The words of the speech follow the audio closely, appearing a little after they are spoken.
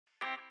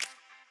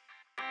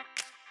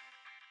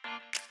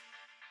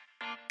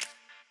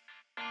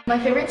My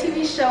favorite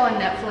TV show on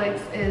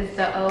Netflix is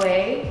The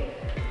OA.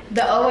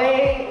 The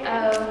OA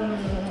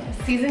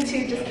season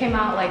 2 just came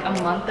out like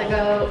a month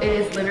ago. It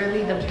is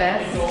literally the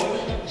best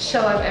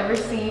show I've ever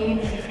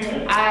seen.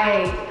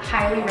 I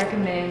highly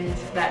recommend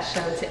that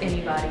show to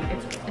anybody.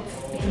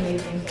 It's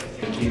amazing.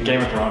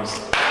 Game of Thrones.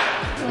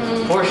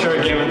 For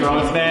sure, Game of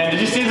Thrones, man. Did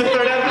you see the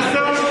 3rd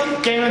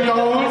episode? Game of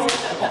Thrones.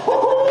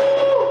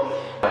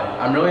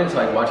 I'm really into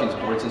like watching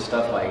sports and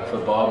stuff like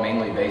football,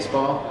 mainly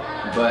baseball.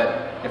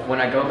 But when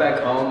I go back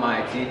home,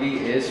 my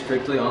TV is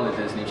strictly on the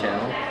Disney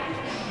Channel.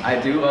 I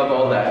do love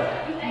all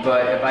that.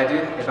 But if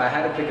I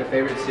had to pick a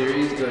favorite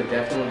series, it would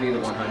definitely be The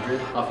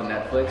 100 off of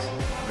Netflix.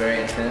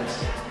 Very intense,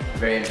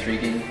 very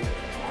intriguing,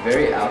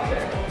 very out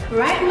there.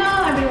 Right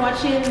now, I've been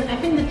watching, I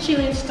think, The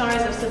Chilling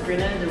Stars of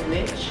Sabrina the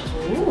Witch.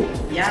 Ooh,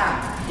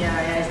 yeah.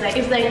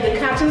 It's like the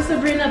cartoon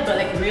Sabrina, but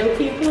like real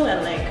people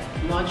and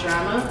like more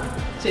drama.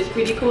 So it's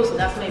pretty cool. So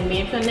that's my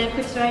main for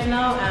Netflix right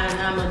now, and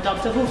I'm a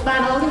Doctor Who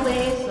fan all the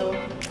way. So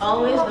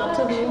always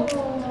Doctor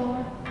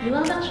Who. You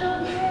love that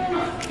show?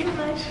 Yeah, it's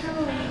my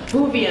show.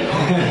 Movie and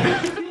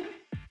all.